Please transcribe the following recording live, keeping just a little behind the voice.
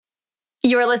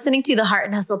You are listening to the Heart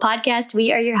and Hustle podcast.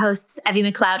 We are your hosts, Evie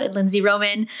McLeod and Lindsey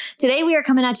Roman. Today, we are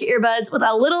coming at your earbuds with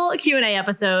a little Q&A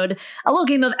episode, a little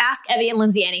game of Ask Evie and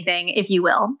Lindsey Anything, if you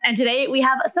will. And today, we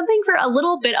have something for a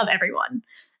little bit of everyone.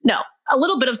 No, a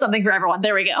little bit of something for everyone.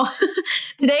 There we go.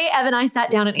 Today, Ev and I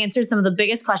sat down and answered some of the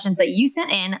biggest questions that you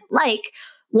sent in, like,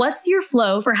 what's your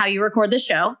flow for how you record the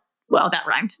show? Well, that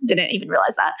rhymed. Didn't even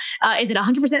realize that. Is it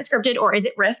 100% scripted or is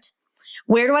it riffed?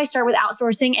 Where do I start with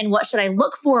outsourcing and what should I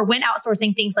look for when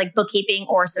outsourcing things like bookkeeping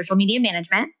or social media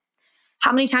management?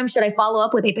 How many times should I follow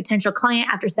up with a potential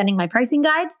client after sending my pricing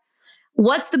guide?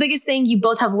 What's the biggest thing you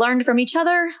both have learned from each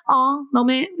other? Aw,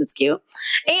 moment, that's cute.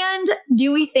 And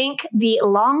do we think the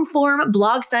long form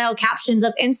blog style captions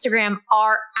of Instagram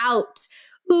are out?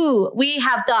 Ooh, we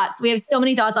have thoughts. We have so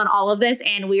many thoughts on all of this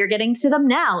and we are getting to them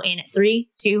now in 3,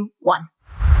 2, 1.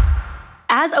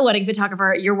 As a wedding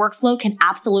photographer, your workflow can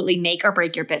absolutely make or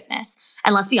break your business.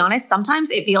 And let's be honest, sometimes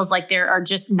it feels like there are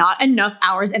just not enough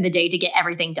hours in the day to get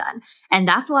everything done. And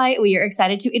that's why we are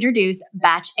excited to introduce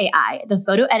Batch AI, the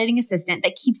photo editing assistant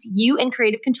that keeps you in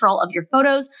creative control of your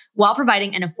photos while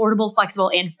providing an affordable, flexible,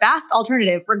 and fast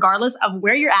alternative regardless of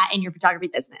where you're at in your photography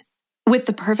business. With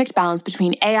the perfect balance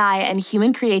between AI and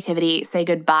human creativity, say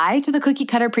goodbye to the cookie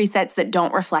cutter presets that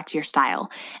don't reflect your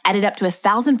style. Edit up to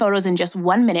 1,000 photos in just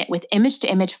 1 minute with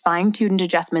image-to-image fine-tuned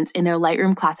adjustments in their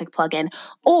Lightroom Classic plugin,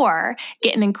 or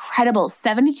get an incredible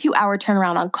 72-hour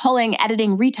turnaround on culling,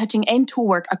 editing, retouching, and tool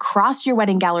work across your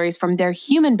wedding galleries from their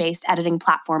human-based editing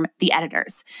platform, The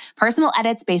Editors. Personal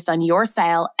edits based on your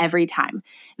style every time.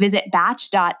 Visit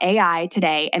batch.ai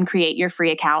today and create your free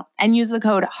account, and use the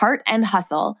code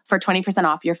HEARTANDHUSTLE for 20%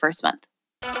 off your first month.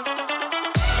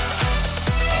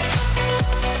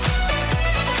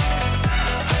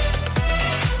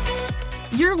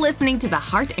 You're listening to the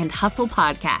Heart and Hustle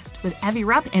podcast with Evie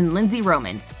Rupp and Lindsey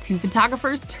Roman, two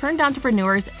photographers turned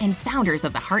entrepreneurs and founders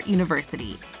of the Heart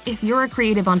University. If you're a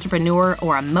creative entrepreneur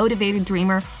or a motivated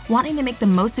dreamer wanting to make the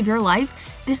most of your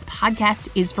life, this podcast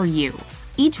is for you.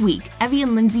 Each week, Evie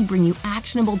and Lindsey bring you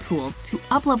actionable tools to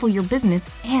uplevel your business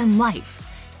and life.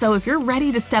 So if you're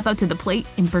ready to step up to the plate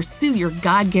and pursue your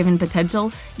God-given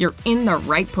potential, you're in the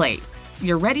right place.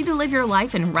 You're ready to live your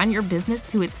life and run your business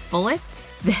to its fullest?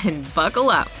 Then buckle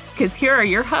up, because here are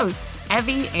your hosts,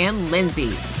 Evie and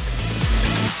Lindsey.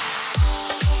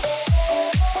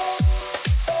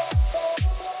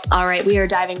 All right, we are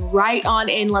diving right on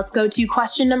in. Let's go to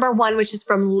question number 1, which is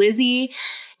from Lizzie.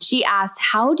 She asked,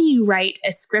 how do you write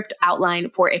a script outline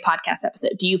for a podcast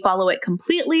episode? Do you follow it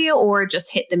completely or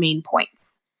just hit the main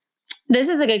points? This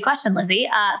is a good question, Lizzie.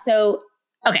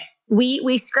 Okay,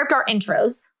 we script our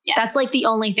intros. Yes. That's like the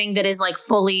only thing that is like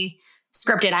fully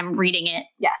scripted. I'm reading it.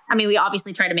 Yes. I mean, we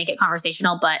obviously try to make it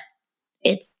conversational, but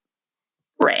it's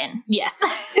written. Yes.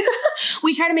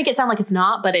 We try to make it sound like it's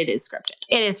not, but it is scripted.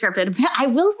 It is scripted. I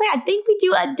will say, I think we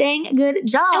do a dang good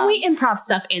job. And we improv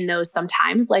stuff in those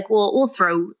sometimes. Like we'll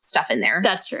throw stuff in there.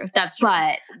 That's true.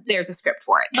 But there's a script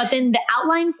for it. But then the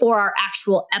outline for our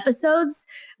actual episodes,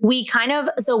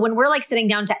 so when we're like sitting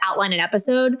down to outline an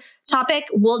episode topic,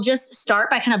 we'll just start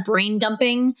by kind of brain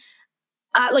dumping.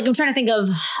 Like I'm trying to think of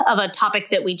a topic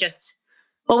that we just,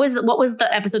 what was the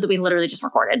episode that we literally just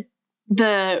recorded?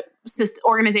 The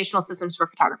organizational systems for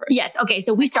photographers. Yes. Okay.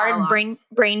 So we started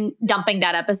brain dumping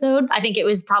that episode. I think it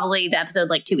was probably the episode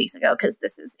like 2 weeks ago, because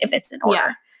this is, if it's in order.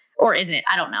 Yeah. Or is it?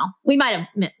 I don't know. We might have,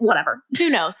 whatever. Who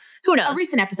knows? A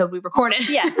recent episode we recorded.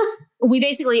 Yes. We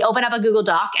basically open up a Google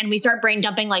Doc and we start brain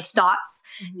dumping like thoughts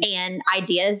and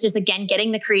ideas. Just again,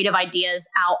 getting the creative ideas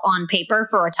out on paper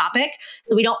for a topic.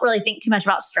 So we don't really think too much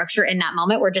about structure in that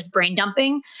moment. We're just brain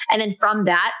dumping. And then from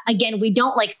that, again, we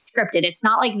don't like script it. It's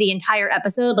not like the entire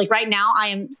episode. Like right now I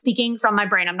am speaking from my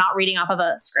brain. I'm not reading off of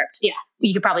a script. Yeah.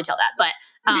 You could probably tell that, but,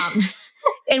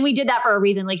 and we did that for a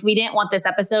reason. Like we didn't want this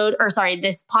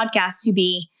podcast to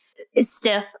be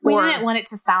stiff. We didn't want it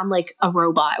to sound like a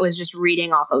robot. It was just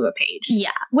reading off of a page.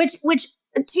 Yeah. Which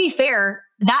to be fair,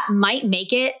 that might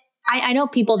make it, I know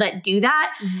people that do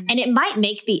that and it might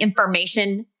make the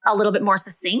information a little bit more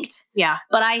succinct. Yeah.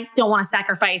 But I don't want to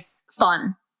sacrifice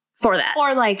fun for that.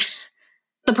 Or like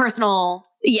the personal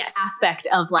aspect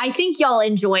of like. I think y'all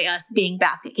enjoy us being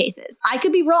basket cases. I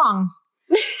could be wrong,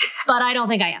 but I don't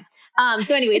think I am.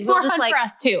 So anyways, it's more fun for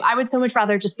us too. I would so much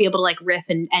rather just be able to like riff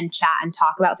and chat and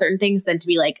talk about certain things than to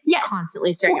be like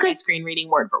constantly staring at my screen reading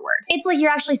word for word. It's like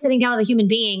you're actually sitting down with a human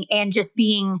being and just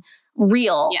being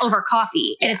real over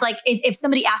coffee. And it's like, if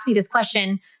somebody asked me this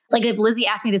question, like if Lizzie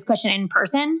asked me this question in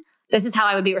person, this is how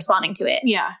I would be responding to it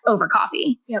over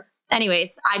coffee. Yep.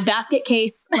 Anyways, I basket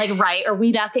case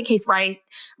we basket case write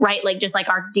like just like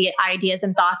our ideas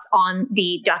and thoughts on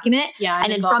the document. Yeah.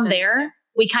 And then from there,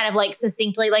 we kind of like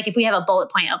succinctly, like if we have a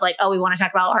bullet point of like, oh, we want to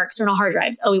talk about our external hard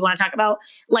drives. Oh, we want to talk about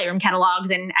Lightroom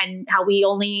catalogs and how we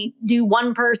only do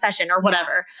one per session or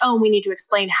whatever. Oh, we need to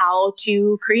explain how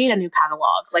to create a new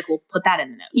catalog. Like we'll put that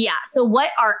in the notes. Yeah. So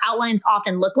what our outlines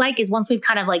often look like is once we've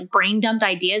kind of like brain dumped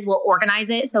ideas, we'll organize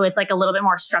it. So it's like a little bit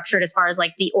more structured as far as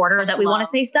like the order that we want to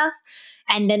say stuff.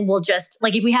 And then we'll just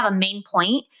like, if we have a main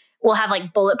point, we'll have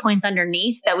like bullet points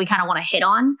underneath that we kind of want to hit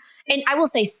on. And I will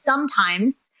say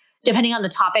sometimes, depending on the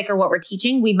topic or what we're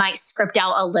teaching, we might script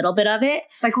out a little bit of it.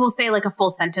 Like we'll say like a full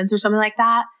sentence or something like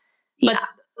that. But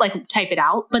like type it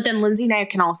out. But then Lindsey and I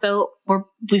can also,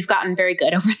 we've gotten very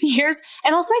good over the years.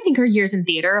 And also I think our years in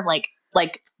theater of like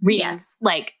reading,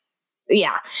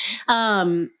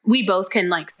 we both can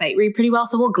like sight read pretty well.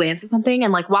 So we'll glance at something.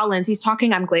 And like while Lindsey's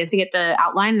talking, I'm glancing at the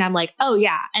outline and I'm like, oh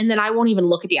yeah. And then I won't even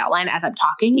look at the outline as I'm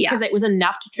talking because it was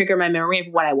enough to trigger my memory of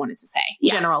what I wanted to say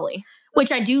generally.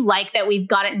 Which I do like that we've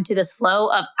got it into this flow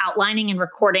of outlining and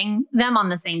recording them on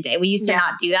the same day. We used to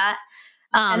not do that.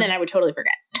 And then I would totally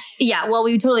forget. Yeah, well,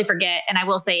 we would totally forget. And I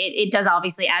will say it does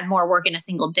obviously add more work in a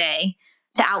single day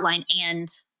to outline and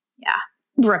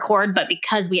record. But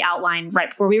because we outline right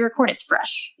before we record, it's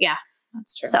fresh. Yeah,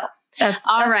 that's true. So that's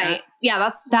all right. Yeah,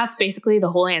 that's basically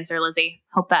the whole answer, Lizzie.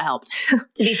 Hope that helped.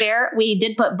 To be fair, we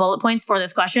did put bullet points for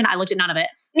this question. I looked at none of it.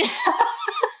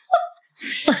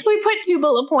 We put 2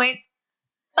 bullet points.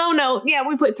 Oh, no. Yeah,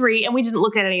 we put 3 and we didn't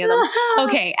look at any of them.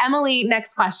 Okay. Emily,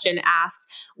 next question asked,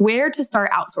 where to start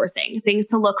outsourcing? Things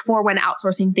to look for when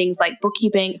outsourcing things like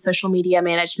bookkeeping, social media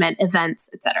management,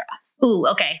 events, etc. Ooh,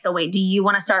 okay. So wait, do you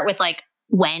want to start with like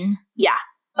when? Yeah.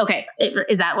 Okay.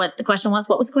 Is that what the question was?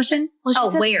 What was the question? Well,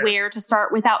 she says where to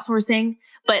start with outsourcing.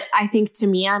 But I think to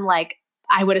me, I'm like,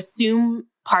 I would assume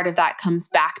part of that comes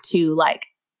back to like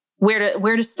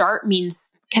where to start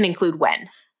can include when.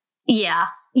 Yeah.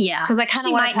 Yeah. Because I kind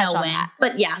of want to touch on that.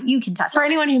 But yeah, you can touch for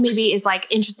anyone who maybe is like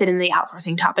interested in the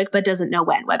outsourcing topic, but doesn't know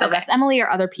when, whether that's Emily or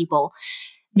other people.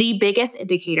 The biggest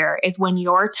indicator is when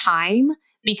your time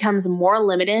becomes more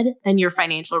limited than your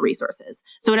financial resources.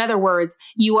 So in other words,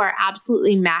 you are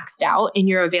absolutely maxed out in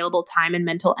your available time and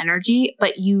mental energy,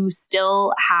 but you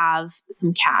still have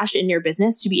some cash in your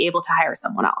business to be able to hire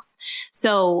someone else.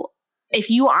 So if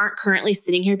you aren't currently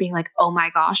sitting here being like, oh my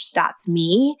gosh, that's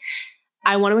me,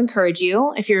 I want to encourage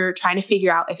you, if you're trying to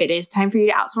figure out if it is time for you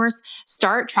to outsource,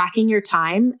 start tracking your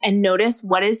time and notice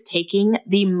what is taking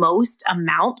the most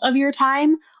amount of your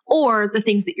time or the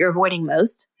things that you're avoiding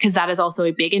most, because that is also a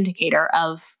big indicator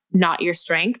of not your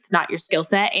strength, not your skill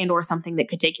set, and or something that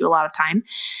could take you a lot of time.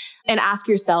 And ask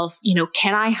yourself,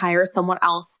 can I hire someone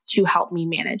else to help me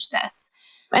manage this?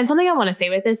 And something I want to say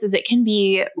with this is it can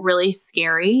be really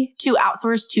scary to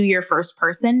outsource to your first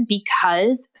person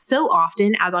because so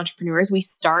often as entrepreneurs, we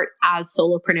start as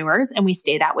solopreneurs and we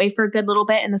stay that way for a good little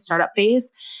bit in the startup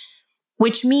phase,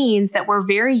 which means that we're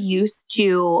very used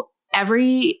to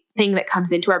everything that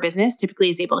comes into our business typically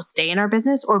is able to stay in our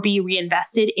business or be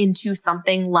reinvested into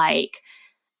something like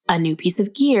a new piece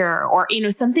of gear or,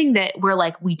 something that we're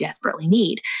like, we desperately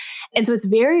need. And so it's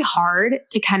very hard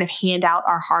to kind of hand out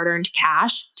our hard-earned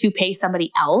cash to pay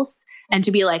somebody else and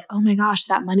to be like, oh my gosh,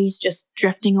 that money's just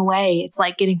drifting away. It's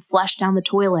like getting flushed down the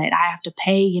toilet. I have to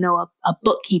pay, a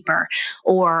bookkeeper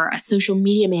or a social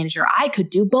media manager. I could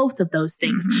do both of those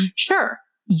things. Mm-hmm. Sure,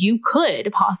 you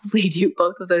could possibly do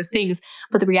both of those things.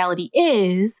 But the reality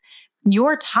is,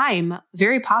 your time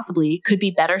very possibly could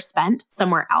be better spent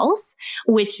somewhere else,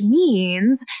 which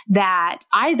means that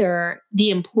either the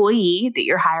employee that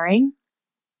you're hiring,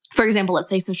 for example,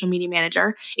 let's say social media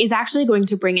manager, is actually going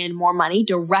to bring in more money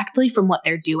directly from what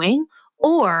they're doing.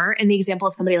 Or in the example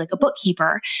of somebody like a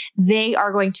bookkeeper, they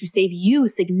are going to save you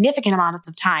significant amounts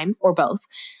of time or both.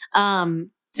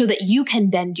 So that you can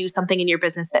then do something in your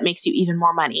business that makes you even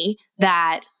more money,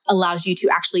 that allows you to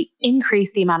actually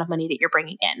increase the amount of money that you're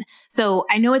bringing in. So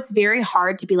I know it's very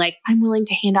hard to be like, I'm willing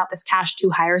to hand out this cash to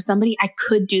hire somebody. I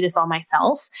could do this all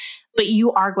myself, but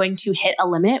you are going to hit a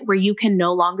limit where you can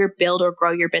no longer build or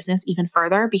grow your business even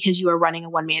further because you are running a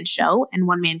one-man show and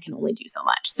one man can only do so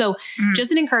much. So just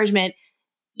an encouragement,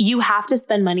 you have to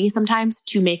spend money sometimes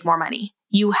to make more money.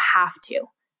 You have to.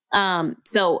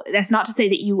 So that's not to say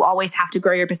that you always have to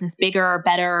grow your business bigger or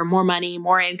better, or more money,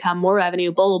 more income, more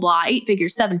revenue, blah, blah, blah, 8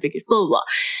 figures, 7 figures, blah, blah, blah.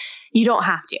 You don't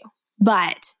have to.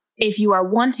 But if you are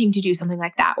wanting to do something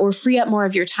like that or free up more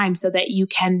of your time so that you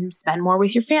can spend more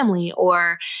with your family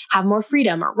or have more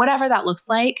freedom or whatever that looks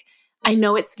like, I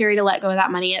know it's scary to let go of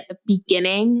that money at the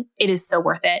beginning. It is so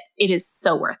worth it. It is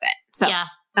so worth it. So yeah.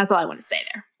 That's all I want to say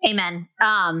there. Amen.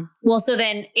 Well, so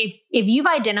then if you've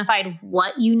identified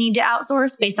what you need to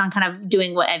outsource based on kind of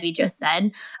doing what Evie just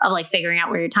said of like figuring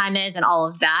out where your time is and all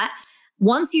of that,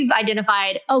 once you've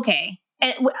identified, okay,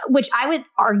 and which I would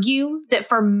argue that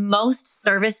for most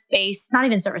service-based, not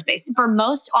even service-based, for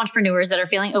most entrepreneurs that are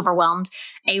feeling overwhelmed,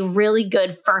 a really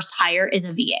good first hire is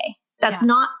a VA. That's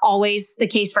not always the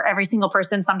case for every single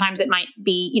person. Sometimes it might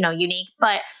be, unique,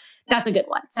 but that's a good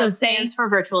one. So stands for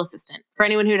virtual assistant for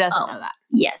anyone who doesn't know that.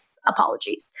 Yes.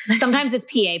 Apologies. Sometimes it's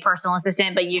PA, personal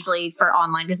assistant, but usually for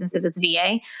online businesses, it's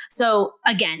VA. So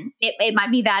again, it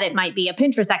might be that, it might be a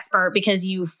Pinterest expert because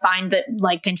you find that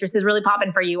like Pinterest is really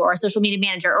popping for you, or a social media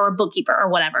manager or a bookkeeper or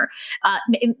whatever.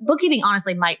 Bookkeeping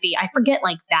honestly might be, I forget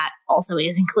like that also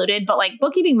is included, but like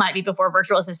bookkeeping might be before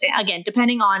virtual assistant. Again,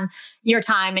 depending on your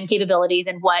time and capabilities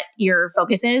and what your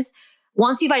focus is.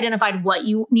 Once you've identified what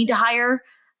you need to hire,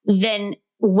 then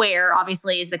where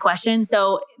obviously is the question.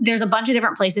 So there's a bunch of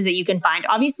different places that you can find.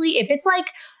 Obviously, if it's like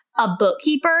a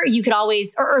bookkeeper, you could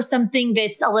always, or something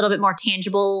that's a little bit more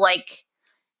tangible, like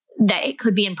that it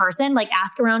could be in person, like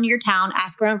ask around your town,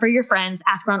 ask around for your friends,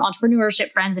 ask around entrepreneurship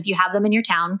friends if you have them in your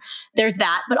town. There's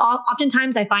that. But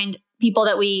oftentimes I find people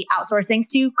that we outsource things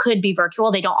to could be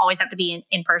virtual. They don't always have to be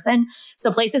in person.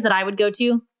 So places that I would go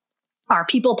to are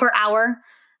People Per Hour,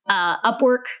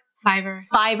 Upwork,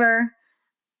 Fiverr.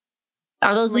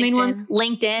 Are those the main ones?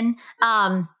 LinkedIn.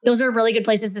 Those are really good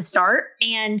places to start.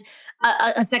 And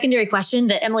a secondary question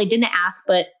that Emily didn't ask,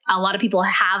 but a lot of people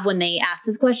have when they ask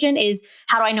this question is,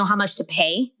 how do I know how much to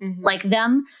pay like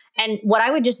them? And what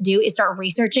I would just do is start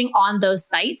researching on those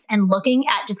sites and looking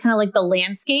at just kind of like the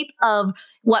landscape of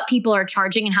what people are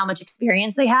charging and how much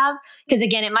experience they have. Because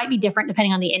again, it might be different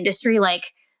depending on the industry.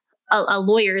 Like a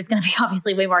lawyer is going to be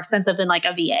obviously way more expensive than like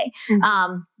a VA.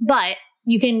 But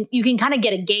you can kind of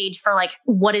get a gauge for like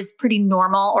what is pretty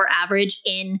normal or average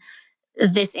in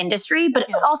this industry, but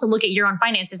also look at your own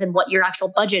finances and what your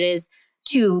actual budget is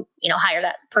to, hire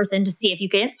that person to see if you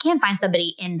can find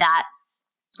somebody in that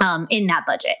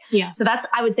budget. Yeah. So that's,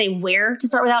 I would say, where to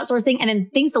start with outsourcing, and then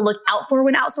things to look out for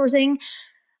when outsourcing.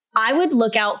 I would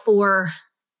look out for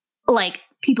like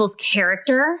people's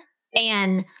character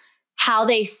and how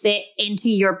they fit into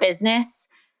your business.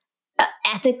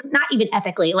 Not even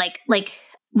ethically, like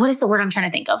what is the word I'm trying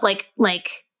to think of?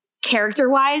 Like character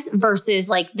wise versus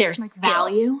like their skill.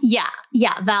 Value.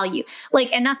 Yeah. Value.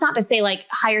 Like, and that's not to say like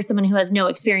hire someone who has no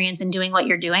experience in doing what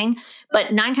you're doing,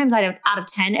 but 9 times out of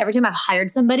 10, every time I've hired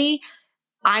somebody,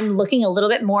 I'm looking a little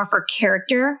bit more for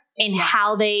character in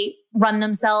how they run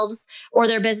themselves or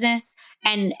their business.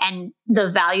 And the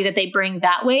value that they bring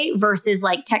that way versus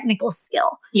like technical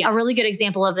skill. Yes. A really good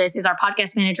example of this is our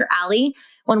podcast manager, Allie.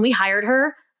 When we hired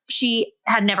her, she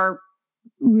had never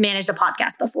managed a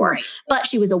podcast before, but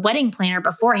she was a wedding planner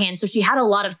beforehand. So she had a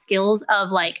lot of skills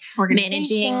of like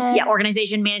organization,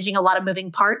 managing a lot of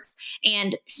moving parts.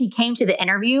 And she came to the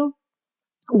interview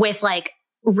with like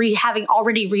having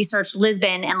already researched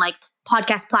Lisbon and like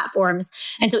podcast platforms.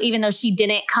 And so even though she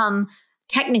didn't come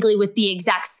technically with the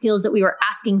exact skills that we were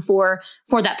asking for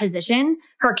that position,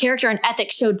 her character and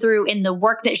ethics showed through in the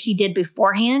work that she did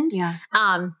beforehand. Yeah.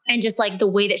 And just like the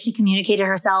way that she communicated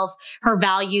herself, her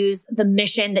values, the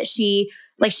mission that she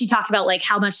talked about, like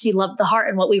how much she loved the heart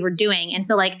and what we were doing. And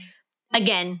so like,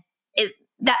 again,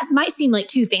 that might seem like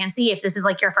too fancy if this is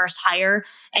like your first hire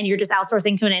and you're just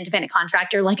outsourcing to an independent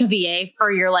contractor, like a VA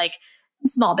for your like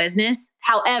small business.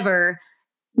 However,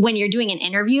 when you're doing an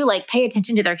interview, like pay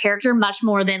attention to their character much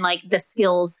more than like the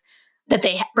skills that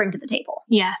they bring to the table.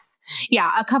 Yes.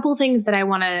 Yeah. A couple things that I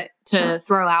want to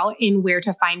throw out in where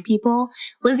to find people.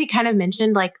 Lindsey kind of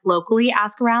mentioned like locally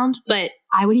ask around, but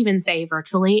I would even say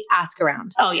virtually ask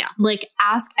around. Oh yeah. Like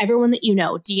ask everyone that you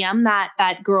know, DM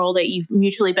that girl that you've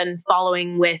mutually been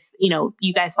following with,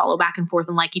 you guys follow back and forth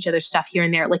and like each other's stuff here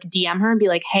and there, like DM her and be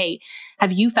like, hey,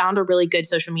 have you found a really good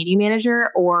social media manager,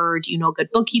 or do you know a good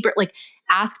bookkeeper? Like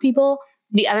ask people.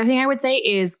 The other thing I would say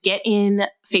is get in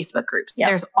Facebook groups. Yep.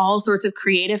 There's all sorts of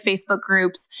creative Facebook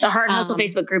groups. The Heart and Hustle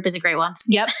Facebook group is a great one.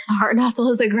 Yep. Heart and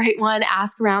Hustle is a great one.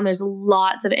 Ask around. There's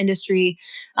lots of industry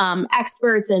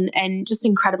experts and just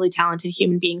incredibly talented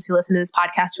human beings who listen to this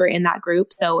podcast who are in that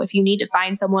group. So if you need to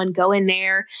find someone, go in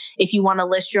there. If you want to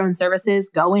list your own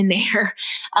services, go in there.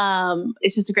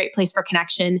 It's just a great place for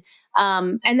connection.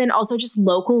 And then also just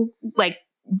local like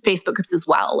Facebook groups as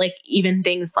well. Like even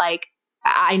things like,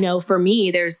 I know for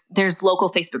me, there's local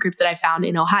Facebook groups that I found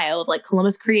in Ohio of like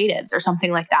Columbus Creatives or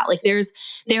something like that. Like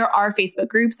there are Facebook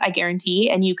groups, I guarantee,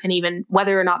 and you can even,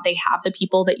 whether or not they have the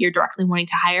people that you're directly wanting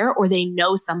to hire, or they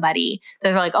know somebody that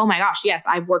they're like, oh my gosh, yes,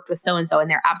 I've worked with so-and-so and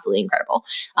they're absolutely incredible.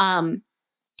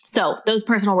 So those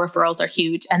personal referrals are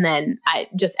huge. And then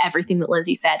just everything that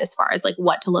Lindsey said, as far as like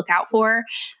what to look out for,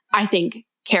 I think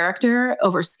character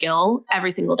over skill every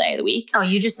single day of the week. Oh,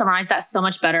 you just summarized that so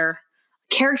much better.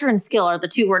 character and skill are the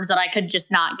two words that I could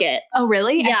just not get. Oh,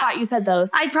 really? Yeah. I thought you said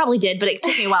those. I probably did, but it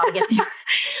took me a while to get there.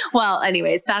 Well,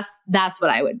 anyways, that's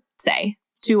what I would say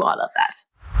to all of that.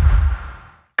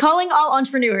 Calling all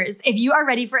entrepreneurs. If you are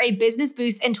ready for a business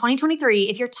boost in 2023,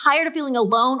 if you're tired of feeling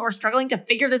alone or struggling to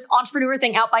figure this entrepreneur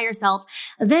thing out by yourself,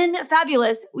 then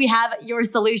fabulous, we have your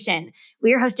solution.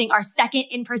 We are hosting our second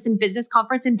in-person business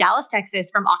conference in Dallas, Texas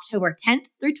from October 10th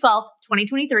through 12th,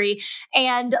 2023.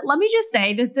 And let me just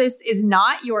say that this is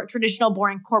not your traditional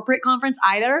boring corporate conference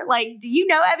either. Like, do you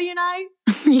know Evie and I?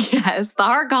 Yes, the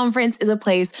Heart Conference is a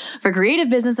place for creative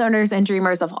business owners and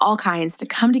dreamers of all kinds to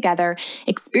come together,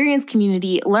 experience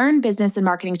community, learn business and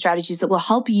marketing strategies that will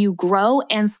help you grow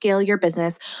and scale your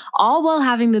business, all while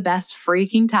having the best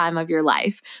freaking time of your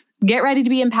life. Get ready to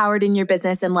be empowered in your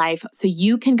business and life so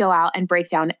you can go out and break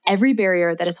down every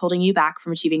barrier that is holding you back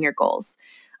from achieving your goals.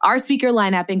 Our speaker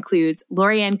lineup includes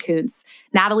Lorianne Kuntz,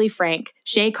 Natalie Frank,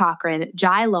 Shay Cochran,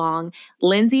 Jai Long,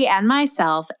 Lindsey, and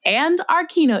myself, and our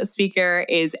keynote speaker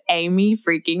is Amy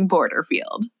freaking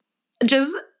Porterfield. I'm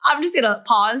just going to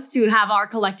pause to have our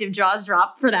collective jaws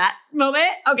drop for that moment.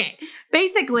 Okay.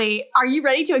 Basically, are you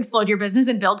ready to explode your business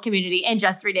and build community in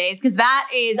just 3 days? Because that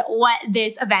is what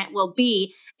this event will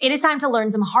be. It is time to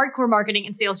learn some hardcore marketing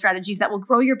and sales strategies that will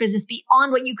grow your business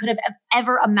beyond what you could have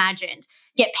ever imagined.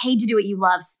 Get paid to do what you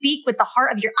love, speak with the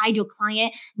heart of your ideal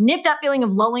client, nip that feeling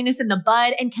of loneliness in the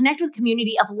bud, and connect with a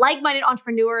community of like-minded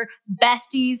entrepreneur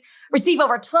besties. Receive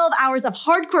over 12 hours of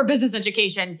hardcore business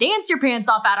education, dance your pants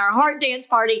off at our Heart Dance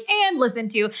Party, and listen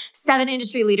to 7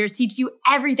 industry leaders teach you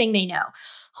everything they know.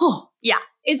 Oh, yeah,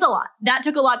 it's a lot. That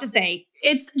took a lot to say.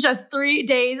 It's just 3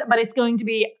 days, but it's going to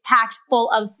be packed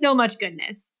full of so much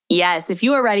goodness. Yes, if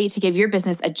you are ready to give your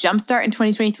business a jumpstart in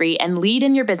 2023 and lead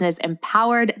in your business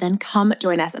empowered, then come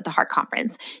join us at the Heart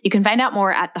Conference. You can find out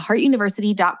more at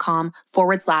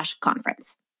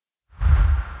theheartuniversity.com/conference.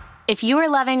 If you are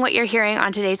loving what you're hearing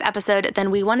on today's episode, then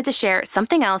we wanted to share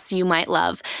something else you might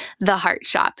love, the Heart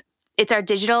Shop. It's our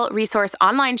digital resource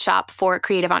online shop for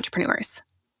creative entrepreneurs.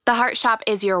 The Heart Shop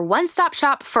is your one-stop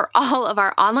shop for all of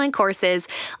our online courses,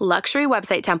 luxury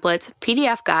website templates,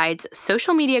 PDF guides,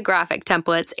 social media graphic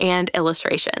templates, and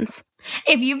illustrations.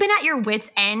 If you've been at your wit's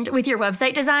end with your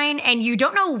website design and you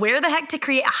don't know where the heck to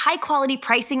create a high-quality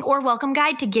pricing or welcome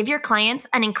guide to give your clients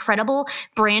an incredible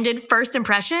branded first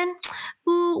impression,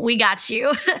 ooh, we got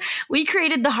you. We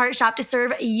created the Heart Shop to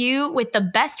serve you with the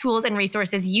best tools and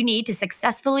resources you need to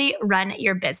successfully run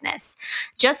your business.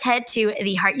 Just head to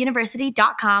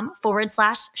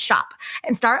theheartuniversity.com/shop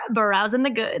and start browsing the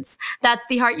goods. That's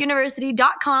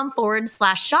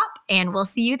theheartuniversity.com/shop, and we'll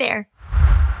see you there.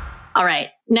 All right.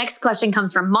 Next question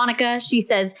comes from Monica. She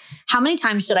says, how many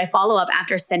times should I follow up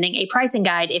after sending a pricing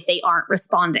guide if they aren't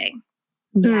responding?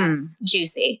 Yes.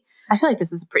 Juicy. I feel like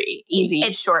this is pretty easy.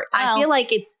 It's short. I feel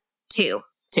like it's 2.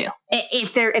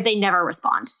 If they never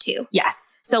respond, 2. Yes.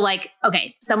 So like,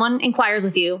 okay, someone inquires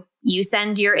with you. You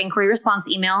send your inquiry response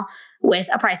email with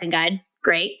a pricing guide.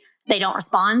 Great. They don't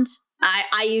respond.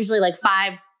 I usually like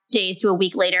 5 days to a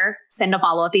week later, send a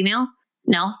follow-up email.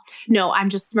 No, I'm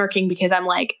just smirking because I'm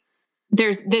like,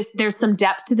 there's some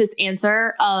depth to this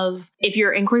answer of if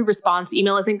your inquiry response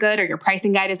email isn't good or your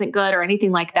pricing guide isn't good or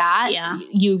anything like that. Yeah.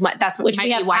 That's what might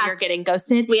be why you're getting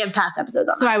ghosted. We have past episodes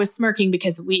on that. So I was smirking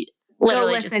because we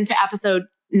literally listen to episode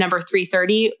number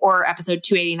 330 or episode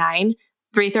 289.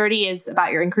 330 is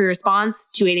about your inquiry response.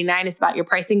 289 is about your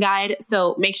pricing guide.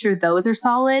 So make sure those are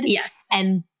solid. Yes.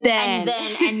 And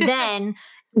then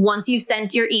once you've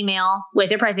sent your email with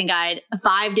your pricing guide,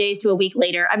 5 days to a week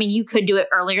later, I mean, you could do it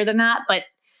earlier than that, but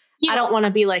I don't want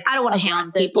to be like, I don't want to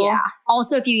hound people. Yeah.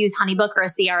 Also, if you use HoneyBook or a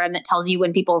CRM that tells you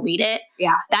when people read it,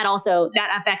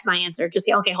 that affects my answer. Just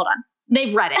say, okay, hold on.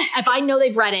 They've read it. If I know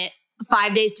they've read it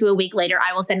 5 days to a week later,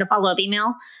 I will send a follow-up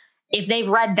email. If they've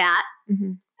read that,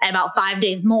 about 5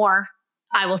 days more,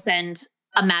 I will send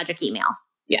a magic email.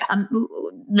 Yes.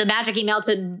 The magic email,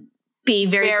 to be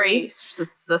very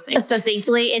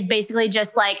succinctly, is basically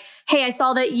just like, hey, I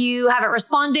saw that you haven't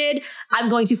responded. I'm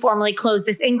going to formally close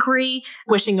this inquiry.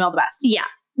 Wishing you all the best. Yeah.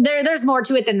 There's more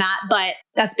to it than that, but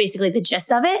that's basically the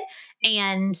gist of it.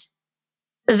 And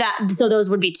so those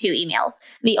would be 2 emails.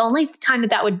 The only time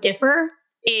that would differ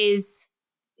is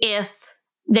if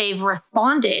they've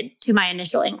responded to my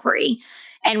initial inquiry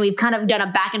and we've kind of done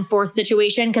a back and forth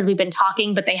situation because we've been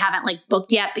talking, but they haven't like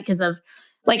booked yet because of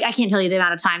like, I can't tell you the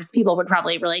amount of times people would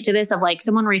probably relate to this of like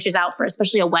someone reaches out for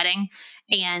especially a wedding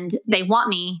and they want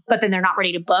me, but then they're not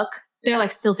ready to book. They're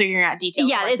like still figuring out details.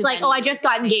 Yeah. It's like, I just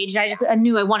got engaged. I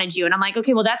knew I wanted you. And I'm like,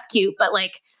 okay, well, that's cute, but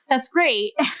like, that's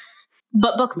great,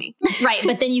 but book me. Right.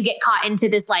 But then you get caught into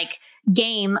this like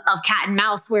game of cat and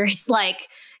mouse where it's like,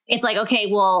 it's like, okay,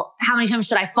 well, how many times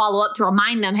should I follow up to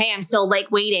remind them, hey, I'm still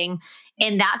like waiting?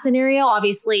 In that scenario,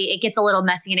 obviously it gets a little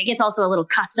messy and it gets also a little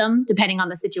custom depending on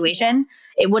the situation.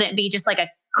 It wouldn't be just like a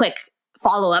quick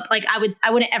follow up. Like I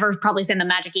wouldn't ever probably send the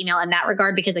magic email in that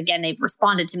regard because again, they've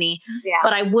responded to me,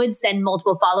 but I would send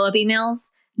multiple follow up emails,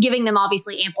 giving them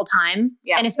obviously ample time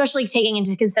and especially taking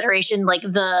into consideration like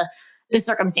the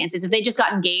circumstances. If they just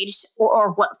got engaged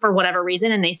or what, for whatever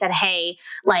reason, and they said, hey,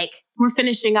 like we're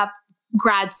finishing up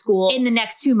grad school in the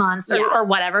next 2 months or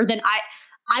whatever, then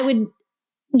I would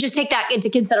just take that into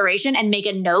consideration and make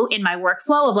a note in my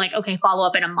workflow of like, okay, follow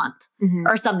up in a month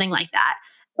or something like that.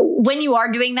 When you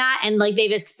are doing that and like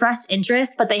they've expressed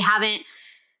interest, but they haven't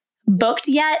booked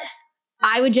yet,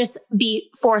 I would just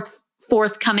be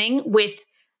forthcoming with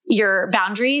your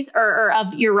boundaries or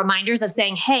of your reminders of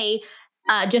saying, hey,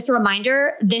 just a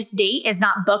reminder, this date is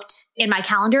not booked in my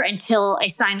calendar until a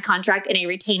signed contract and a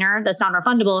retainer that's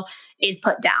non-refundable is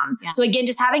put down. Yeah. So again,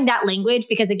 just having that language,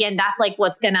 because again, that's like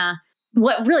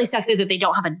what really sucks is that they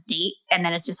don't have a date and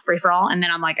then it's just free for all. And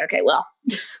then I'm like, okay, well,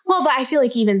 but I feel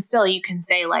like even still you can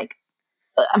say like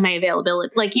my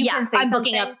availability, like you can say I'm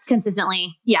booking up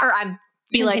consistently. Yeah. Or I'm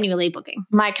continually booking.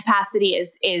 My capacity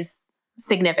is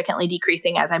significantly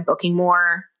decreasing as I'm booking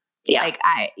more. Yeah.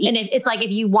 And it's like,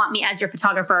 if you want me as your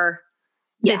photographer,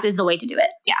 this is the way to do it.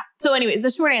 Yeah. So anyways, the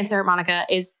short answer, Monica,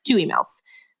 is 2 emails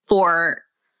for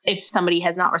if somebody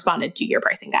has not responded to your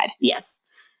pricing guide. Yes.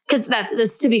 Because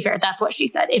that's to be fair, that's what she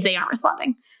said, if they aren't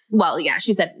responding. Well, yeah,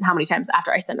 she said how many times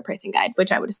after I send a pricing guide,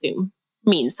 which I would assume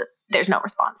means that there's no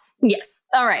response. Yes.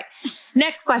 All right.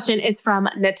 Next question is from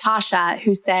Natasha,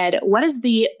 who said, what is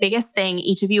the biggest thing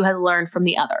each of you has learned from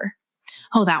the other?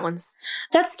 Oh,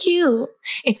 that's cute.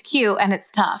 It's cute and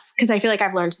it's tough because I feel like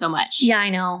I've learned so much. Yeah, I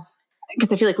know.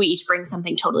 Because I feel like we each bring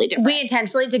something totally different. We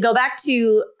intentionally, to go back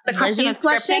to the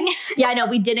question. Yeah, I know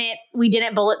we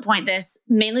didn't bullet point this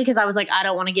mainly because I was like, I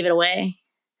don't want to give it away.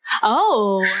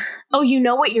 Oh, you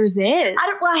know what yours is?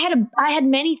 I had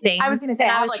many things. I was going to say,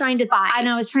 I was trying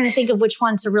to think of which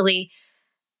one to really.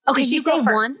 Okay, did she say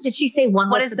one? Did she say one?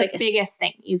 What is the biggest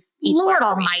thing you've each Lord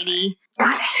Almighty.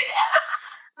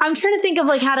 I'm trying to think of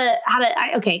like how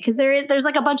to okay, because there's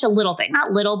like a bunch of little things,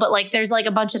 not little, but like there's like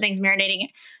a bunch of things marinating.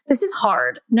 This is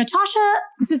hard. Natasha,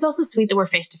 this is also sweet that we're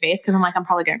face to face because I'm like, I'm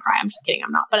probably gonna cry. I'm just kidding,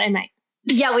 I'm not, but I might.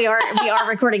 Yeah, we are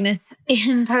recording this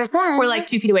in person. We're like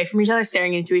 2 feet away from each other,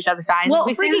 staring into each other's eyes. Well,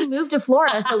 we freaking moved to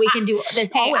Florida so we can do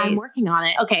this always. I'm working on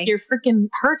it. Okay. Your freaking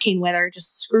hurricane weather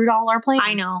just screwed all our plans.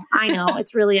 I know.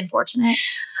 It's really unfortunate.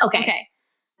 Okay.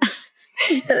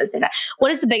 You said it, say that.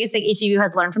 What is the biggest thing each of you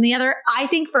has learned from the other? I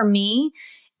think for me,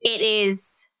 it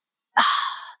is,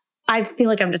 I feel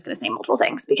like I'm just going to say multiple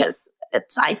things because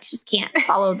I just can't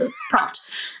follow the prompt.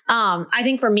 I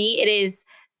think for me, it is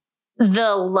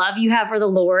the love you have for the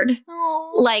Lord.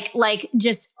 Aww. Like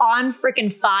just on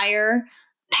freaking fire,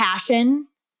 passion.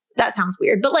 That sounds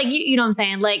weird, but like, you know what I'm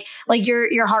saying? Like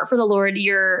your heart for the Lord,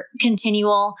 your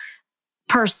continual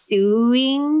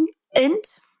pursuing it.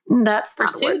 That's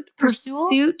not a word.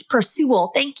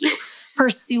 Pursual. Thank you.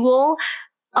 Pursual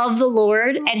of the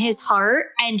Lord and his heart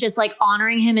and just like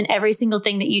honoring him in every single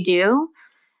thing that you do.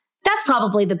 That's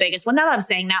probably the biggest one. Now that I'm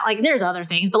saying that, like there's other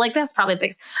things, but like that's probably the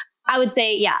biggest. I would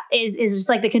say, yeah, is just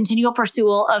like the continual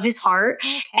pursual of his heart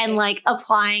and like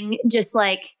applying, just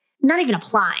like not even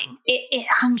applying.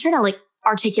 I'm trying to like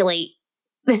articulate.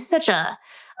 This is such a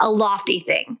lofty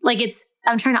thing. Like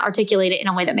I'm trying to articulate it in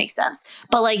a way that makes sense.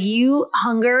 But like you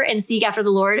hunger and seek after the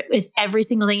Lord with every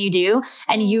single thing you do.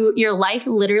 And your life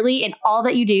literally and all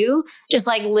that you do just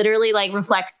like literally like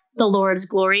reflects the Lord's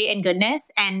glory and goodness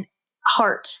and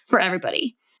heart for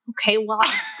everybody. Okay, well,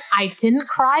 I didn't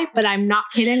cry, but I'm not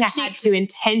kidding. I had to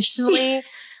intentionally.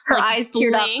 Her eyes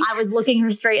teared up. I was looking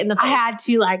her straight in the face. I had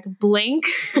to like blink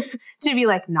to be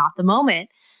like, not the moment.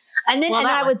 And then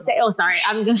I would say,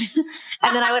 I'm going to,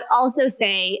 and then I would also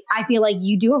say, I feel like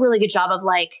you do a really good job of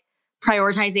like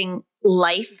prioritizing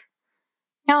life.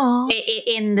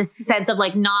 In the sense of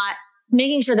like not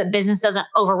making sure that business doesn't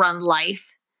overrun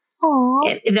life.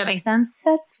 If that makes sense.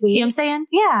 That's sweet. You know what I'm saying?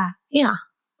 Yeah. Yeah.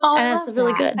 Oh, and that's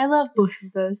really good. I love both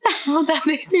of those. Oh, that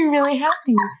makes me really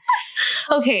happy.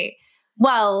 Okay.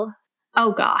 Well,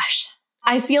 oh gosh.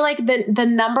 I feel like the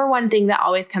number one thing that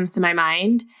always comes to my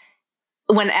mind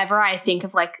whenever I think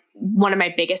of like one of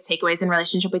my biggest takeaways in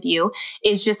relationship with you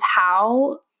is just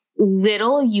how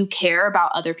little you care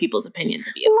about other people's opinions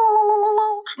of you.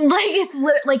 Like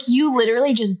it's like you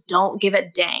literally just don't give a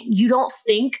dang. You don't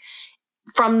think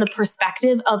from the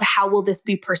perspective of how will this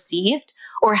be perceived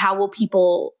or how will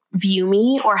people view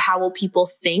me or how will people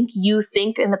think. You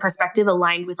think in the perspective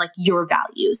aligned with like your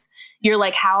values. You're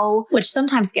like, how... Which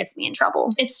sometimes gets me in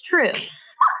trouble. It's true.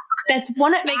 That's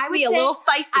one of... Makes me a little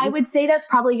spicy. I would say that's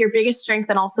probably your biggest strength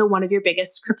and also one of your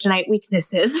biggest kryptonite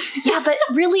weaknesses. Yeah, but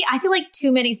really, I feel like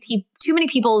too many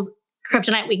people's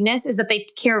kryptonite weakness is that they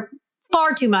care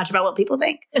far too much about what people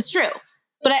think. It's true.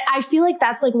 But I feel like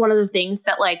that's like one of the things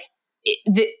that like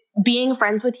being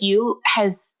friends with you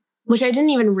has, which I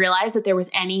didn't even realize that there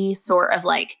was any sort of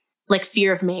like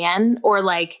fear of man or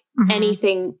like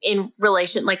anything in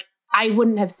relation. Like I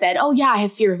wouldn't have said, oh yeah, I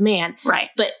have fear of man. Right.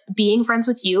 But being friends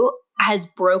with you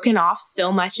has broken off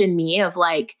so much in me of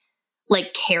like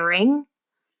caring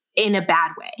in a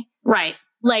bad way. Right.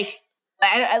 Like,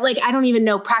 I don't even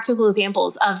know practical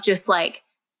examples of just like,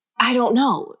 I don't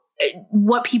know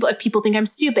if people think I'm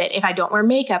stupid, if I don't wear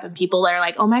makeup and people are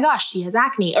like, oh my gosh, she has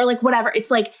acne or like whatever. It's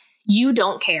like, you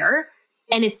don't care.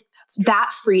 And it's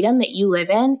that freedom that you live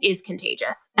in is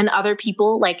contagious. And other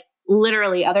people, like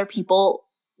literally other people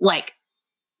like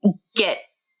get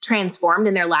transformed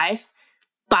in their life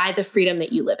by the freedom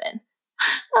that you live in.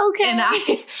 Okay. And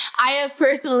I have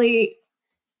personally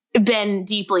been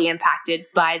deeply impacted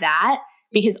by that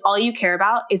because all you care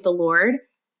about is the Lord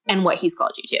and what he's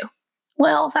called you to.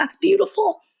 Well, that's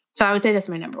beautiful. So I would say that's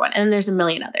my number one. And then there's a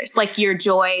million others, like your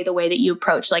joy, the way that you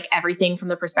approach like everything from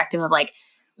the perspective of like,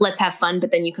 let's have fun,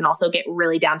 but then you can also get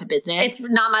really down to business. It's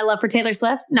not my love for Taylor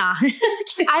Swift. Nah.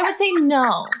 I would say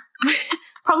no.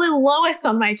 Probably lowest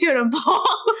on my totem pole.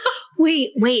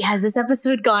 Wait, has this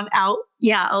episode gone out?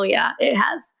 Yeah. Oh yeah, it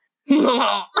has.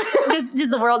 Does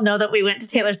the world know that we went to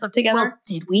Taylor Swift together? Well,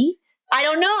 did we? I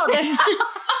don't know.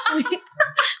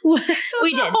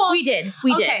 We did.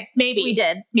 Okay, maybe. We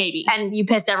did. Maybe. And you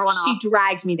pissed everyone off. She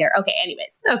dragged me there. Okay,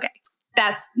 anyways. Okay.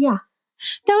 That's, yeah.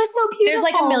 That was so beautiful. There's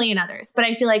like a million others, but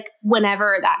I feel like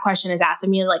whenever that question is asked of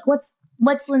me, like, what's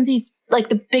Lindsey's, like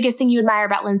the biggest thing you admire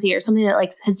about Lindsey or something that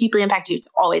like has deeply impacted you?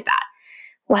 It's always that.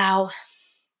 Wow.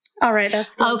 All right.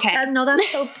 That's good. Okay.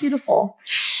 That's so beautiful.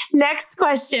 Next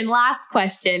question, last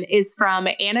question is from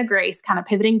Anna Grace, kind of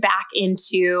pivoting back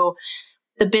into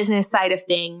the business side of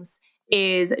things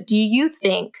is, do you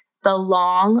think the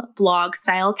long blog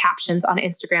style captions on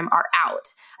Instagram are out?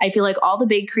 I feel like all the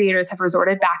big creators have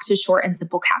resorted back to short and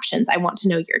simple captions. I want to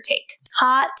know your take.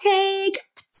 Hot take.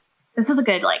 This is a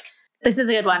good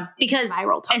one because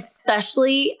viral topic.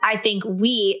 Especially I think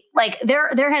we like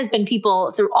there has been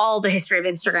people through all the history of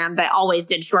Instagram that always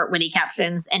did short witty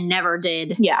captions and never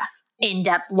did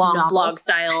in-depth long blog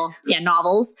style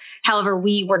novels. However,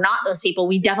 we were not those people.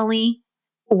 We definitely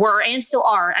were and still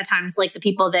are at times like the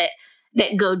people that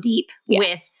go deep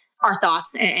with our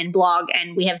thoughts and blog,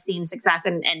 and we have seen success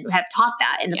and have taught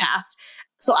that in the past.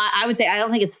 So I would say I don't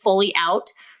think it's fully out.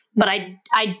 But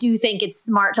I do think it's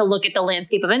smart to look at the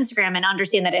landscape of Instagram and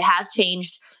understand that it has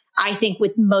changed. I think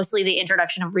with mostly the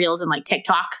introduction of Reels and like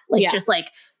TikTok, just like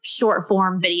short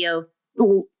form video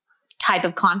type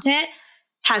of content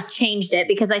has changed it.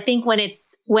 Because I think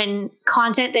when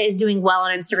content that is doing well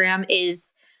on Instagram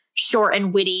is short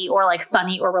and witty or like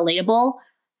funny or relatable,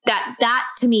 that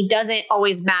to me doesn't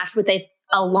always match with a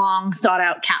long thought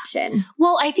out caption.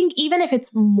 Well, I think even if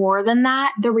it's more than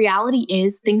that, the reality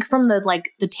is think from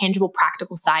the tangible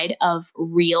practical side of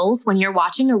Reels. When you're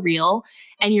watching a Reel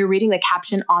and you're reading the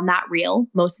caption on that Reel,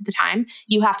 most of the time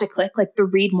you have to click like the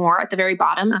read more at the very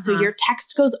bottom. So your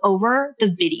text goes over the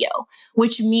video,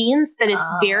 which means that it's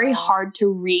very hard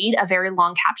to read a very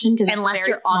long caption because it's a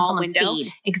very small someone's window.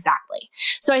 Feed. Exactly.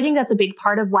 So I think that's a big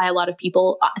part of why a lot of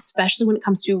people, especially when it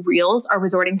comes to Reels, are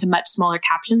resorting to much smaller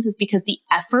captions is because the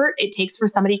effort it takes for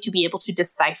somebody to be able to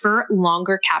decipher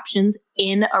longer captions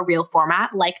in a Reel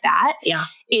format like that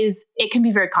it can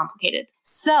be very complicated.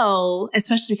 So,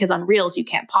 especially because on Reels, you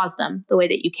can't pause them the way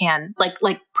that you can, like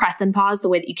press and pause the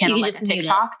way that you can on like a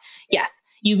TikTok. Yes.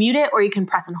 You mute it or you can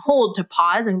press and hold to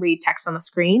pause and read text on the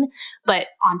screen. But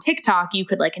on TikTok, you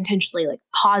could like intentionally like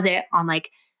pause it on like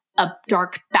a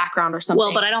dark background or something.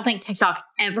 Well, but I don't think TikTok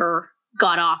ever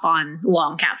got off on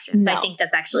long captions. No. I think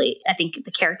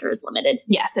the character is limited.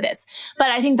 Yes, it is.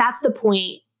 But I think that's the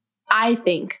point, I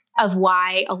think, of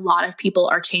why a lot of people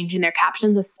are changing their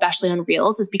captions, especially on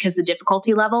Reels, is because the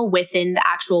difficulty level within the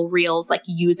actual Reels, like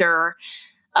user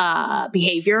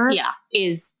behavior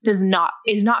is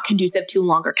not conducive to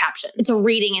longer captions. It's a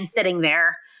reading and sitting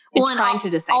there. Well, and trying to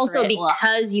decipher also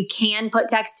because you can put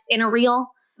text in a Reel,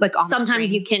 like on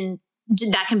sometimes you can,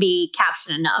 that can be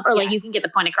caption enough or like you can get the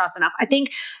point across enough. I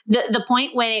think the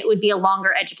point when it would be a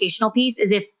longer educational piece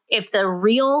is if the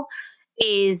Reel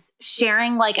is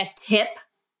sharing like a tip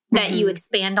that you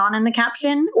expand on in the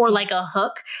caption or like a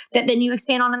hook that then you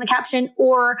expand on in the caption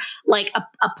or like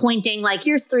a pointing like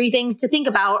here's 3 things to think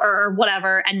about or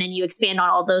whatever. And then you expand on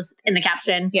all those in the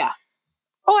caption. Yeah.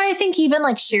 Or I think even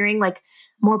like sharing like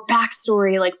more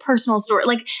backstory, like personal story.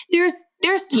 Like there's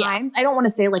times, Yes. I don't want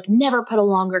to say like never put a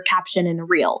longer caption in a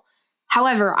reel.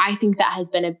 However, I think that has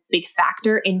been a big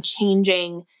factor in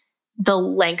changing the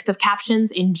length of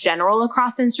captions in general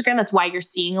across Instagram. That's why you're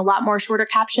seeing a lot more shorter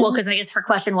captions. Well, because I guess her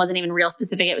question wasn't even reel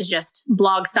specific. It was just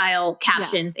blog style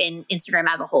captions in Instagram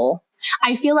as a whole.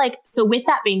 I feel like, so with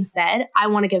that being said, I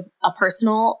want to give a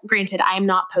personal, granted, I am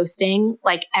not posting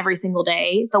like every single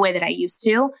day the way that I used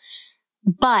to,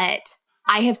 but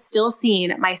I have still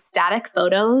seen my static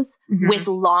photos with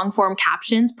long form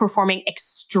captions performing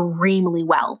extremely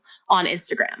well on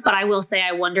Instagram. But I will say,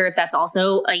 I wonder if that's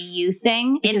also a you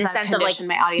thing in the sense of like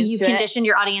my audience you conditioned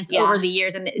your audience over the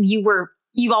years, and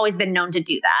you've always been known to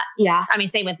do that. Yeah. I mean,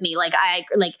 same with me. Like I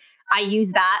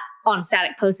use that on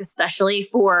static posts, especially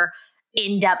for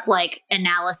in-depth like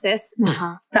analysis.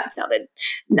 That sounded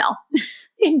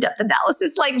in-depth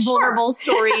analysis, like vulnerable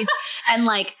stories and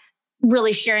like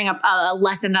really sharing a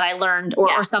lesson that I learned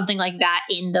or something like that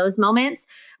in those moments.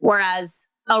 Whereas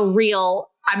a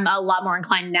reel, I'm a lot more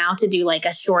inclined now to do like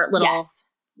a short little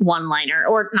one-liner,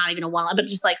 or not even a one-liner, but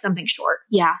just like something short.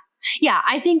 Yeah. Yeah.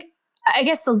 I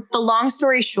guess the long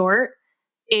story short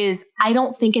is I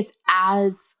don't think it's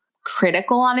as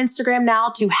critical on Instagram now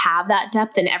to have that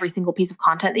depth in every single piece of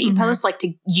content that you post, like to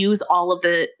use all of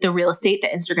the real estate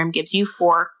that Instagram gives you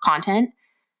for content.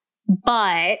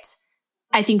 But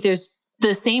I think there's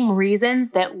the same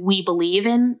reasons that we believe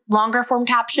in longer form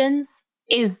captions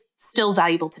is still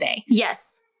valuable today.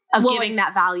 Yes. Of giving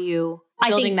that value,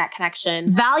 building that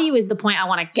connection. Value is the point I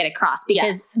want to get across,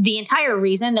 because the entire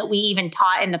reason that we even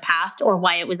taught in the past, or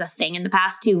why it was a thing in the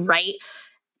past to write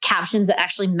captions that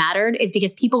actually mattered, is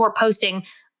because people were posting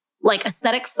like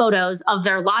aesthetic photos of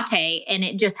their latte, and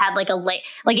it just had like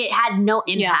it had no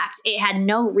impact. It had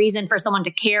no reason for someone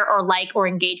to care or like or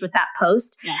engage with that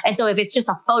post. And so if it's just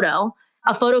a photo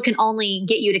can only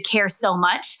get you to care so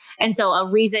much. And so a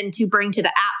reason to bring to the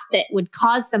app that would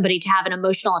cause somebody to have an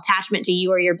emotional attachment to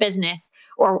you or your business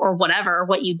or whatever,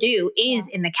 what you do, is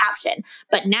in the caption.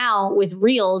 But now with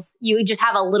reels, you just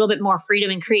have a little bit more freedom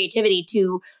and creativity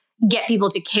to get people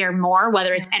to care more,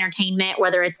 whether it's entertainment,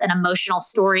 whether it's an emotional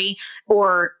story,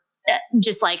 or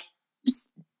just like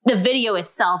the video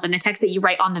itself and the text that you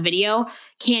write on the video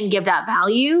can give that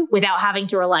value without having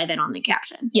to rely then on the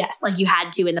caption. Yes. Like you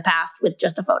had to in the past with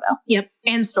just a photo. Yep.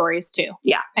 And stories too.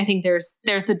 Yeah. I think there's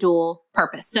the dual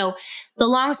purpose. So the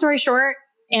long story short,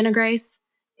 Anna Grace,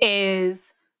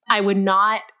 is I would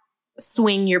not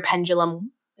swing your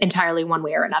pendulum entirely one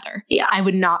way or another. Yeah. I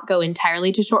would not go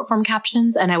entirely to short form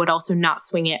captions, and I would also not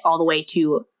swing it all the way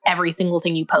to every single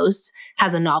thing you post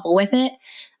has a novel with it.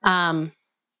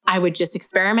 I would just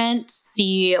experiment,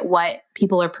 see what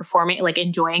people are performing, like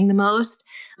enjoying the most,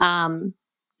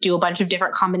 do a bunch of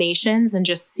different combinations and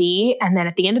just see. And then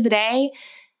at the end of the day,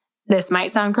 this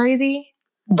might sound crazy,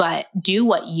 but do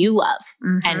what you love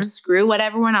and screw what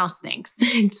everyone else thinks.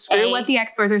 Screw what the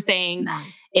experts are saying.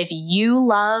 If you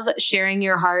love sharing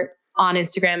your heart on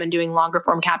Instagram and doing longer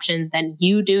form captions, then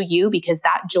you do you, because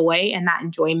that joy and that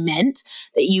enjoyment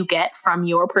that you get from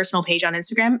your personal page on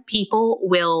Instagram, people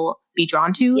will be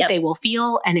drawn to, they will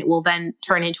feel, and it will then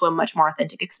turn into a much more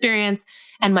authentic experience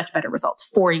and much better results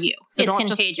for you. So it's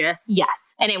contagious. Yes.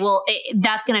 And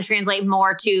that's going to translate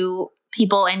more to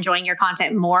people enjoying your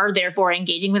content more, therefore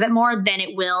engaging with it more, than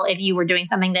it will if you were doing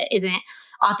something that isn't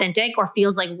authentic or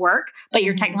feels like work, but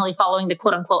you're technically following the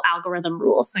quote unquote algorithm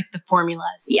rules. Like the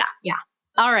formulas. Yeah. Yeah.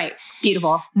 All right.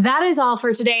 Beautiful. That is all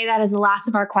for today. That is the last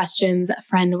of our questions.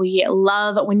 Friend, we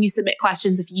love when you submit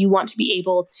questions. If you want to be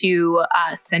able to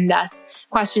send us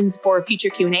questions for future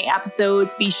Q&A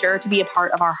episodes, be sure to be a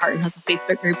part of our Heart and Hustle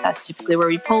Facebook group. That's typically where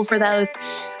we pull for those.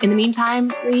 In the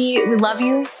meantime, we love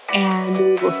you, and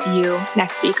we will see you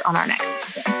next week on our next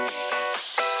episode.